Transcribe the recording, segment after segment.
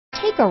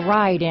Take a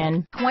ride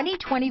in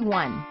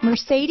 2021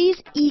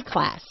 Mercedes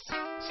E-Class.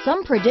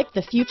 Some predict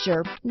the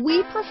future.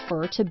 We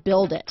prefer to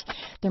build it.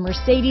 The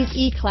Mercedes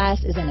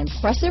E-Class is an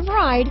impressive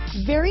ride,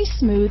 very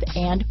smooth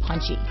and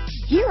punchy.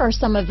 Here are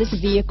some of this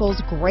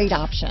vehicle's great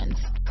options: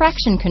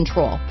 traction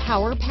control,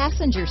 power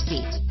passenger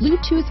seat,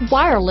 Bluetooth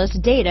wireless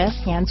data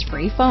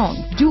hands-free phone,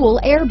 dual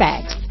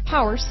airbags,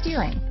 power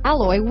steering,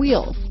 alloy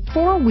wheels,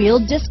 four-wheel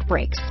disc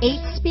brakes,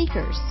 8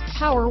 speakers,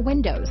 power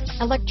windows,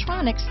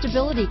 electronic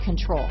stability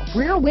control,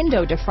 rear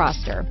window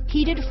defroster,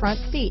 heated front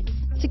seats,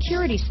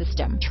 security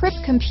system, trip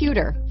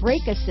computer,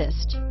 brake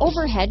assist,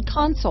 overhead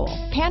console,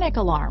 panic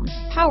alarm,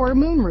 power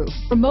moonroof,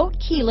 remote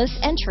keyless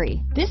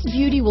entry. This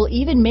beauty will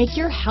even make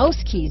your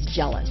house keys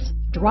jealous.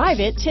 Drive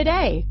it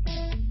today.